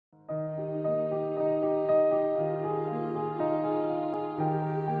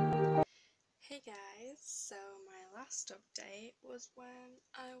last update was when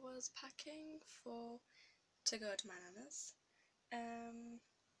I was packing to go to my nana's.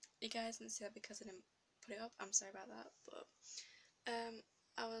 You guys didn't see that because I didn't put it up. I'm sorry about that, but I'm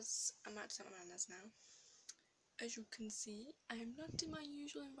out to my nana's now. As you can see, I am not in my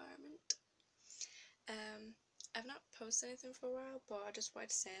usual environment. I've not posted anything for a while, but I just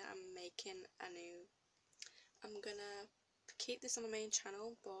wanted to say I'm gonna keep this on my main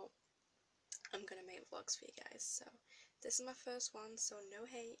channel, but I'm gonna make vlogs for you guys. So this is my first one, so no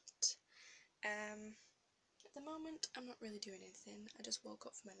hate. At the moment I'm not really doing anything. I just woke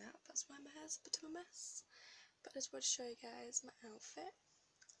up from a nap, that's why my hair's a bit of a mess. But I just want to show you guys my outfit.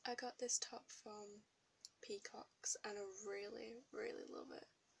 I got this top from Peacocks and I really love it.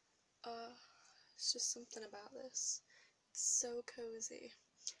 It's just something about this. It's so cozy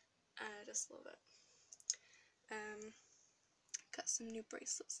and I just love it. Got some new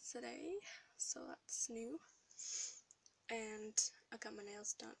bracelets today, so that's new. And I got my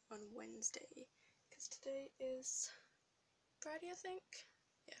nails done on Wednesday because today is Friday, I think.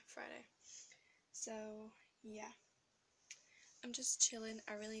 Yeah, Friday. So yeah, I'm just chilling.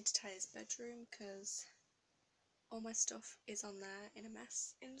 I really need to tidy this bedroom because all my stuff is on there in a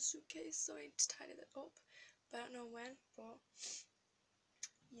mess in the suitcase, so I need to tidy that up, but I don't know when. But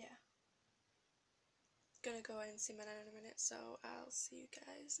yeah, gonna go in and see my nana in a minute, so I'll see you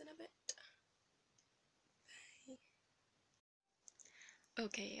guys in a bit. Bye.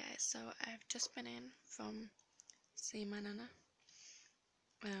 Okay guys, so I've just been in from seeing my nana.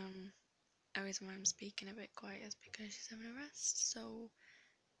 The reason why I'm speaking a bit quiet is because she's having a rest, so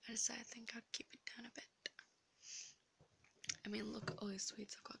I decided I think I'd keep it down a bit. I mean, look at all these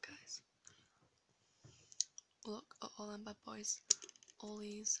sweets I've got, guys. Look at all them bad boys. All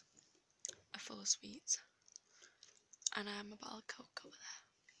these are full of sweets. And I have my bottle of Coke over there.